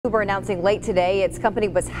Uber announcing late today its company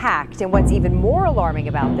was hacked, and what's even more alarming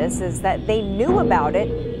about this is that they knew about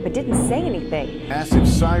it but didn't say anything. Massive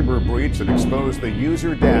cyber breach that exposed the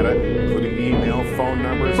user data, including email, phone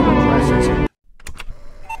numbers, and addresses.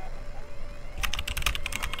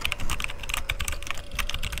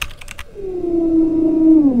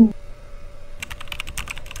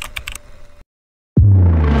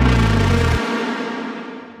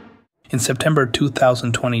 In September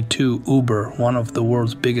 2022, Uber, one of the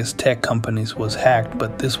world's biggest tech companies, was hacked,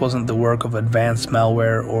 but this wasn't the work of advanced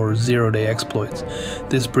malware or zero-day exploits.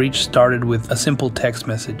 This breach started with a simple text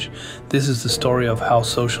message. This is the story of how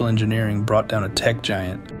social engineering brought down a tech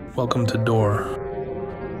giant. Welcome to Door.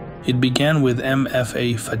 It began with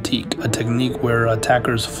MFA fatigue, a technique where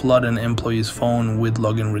attackers flood an employee's phone with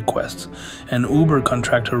login requests. An Uber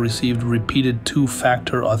contractor received repeated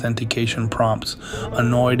two-factor authentication prompts.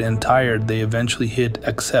 Annoyed and tired, they eventually hit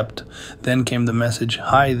accept. Then came the message,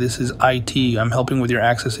 "Hi, this is IT. I'm helping with your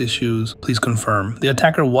access issues. Please confirm." The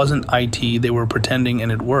attacker wasn't IT, they were pretending,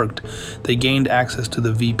 and it worked. They gained access to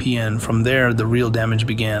the VPN. From there, the real damage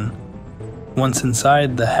began. Once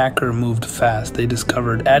inside, the hacker moved fast. They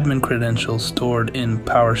discovered admin credentials stored in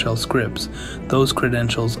PowerShell scripts. Those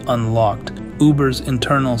credentials unlocked Uber's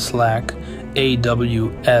internal Slack,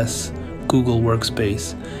 AWS, Google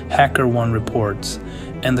Workspace, HackerOne reports,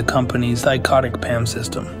 and the company's psychotic PAM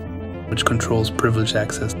system, which controls privileged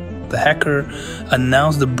access. The hacker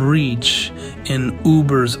announced the breach in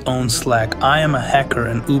Uber's own Slack. "I am a hacker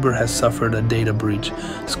and Uber has suffered a data breach."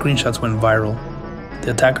 Screenshots went viral. The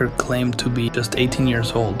attacker claimed to be just 18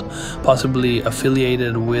 years old, possibly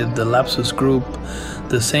affiliated with the Lapsus Group,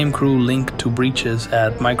 the same crew linked to breaches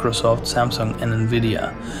at Microsoft, Samsung, and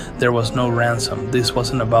Nvidia. There was no ransom. This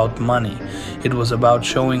wasn't about money. It was about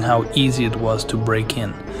showing how easy it was to break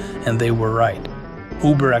in. And they were right.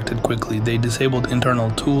 Uber acted quickly. They disabled internal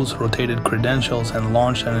tools, rotated credentials, and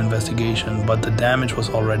launched an investigation, but the damage was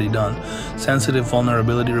already done. Sensitive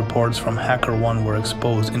vulnerability reports from HackerOne were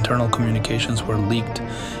exposed, internal communications were leaked,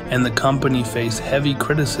 and the company faced heavy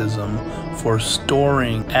criticism for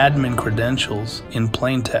storing admin credentials in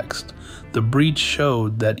plain text. The breach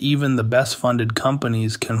showed that even the best-funded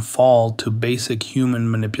companies can fall to basic human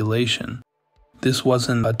manipulation. This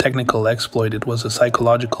wasn't a technical exploit, it was a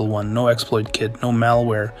psychological one. No exploit kit, no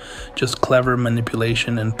malware, just clever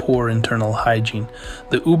manipulation and poor internal hygiene.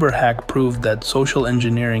 The Uber hack proved that social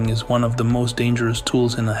engineering is one of the most dangerous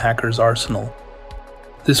tools in a hacker's arsenal.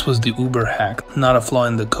 This was the Uber hack, not a flaw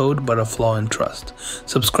in the code, but a flaw in trust.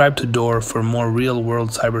 Subscribe to Door for more real-world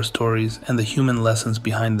cyber stories and the human lessons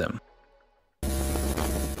behind them.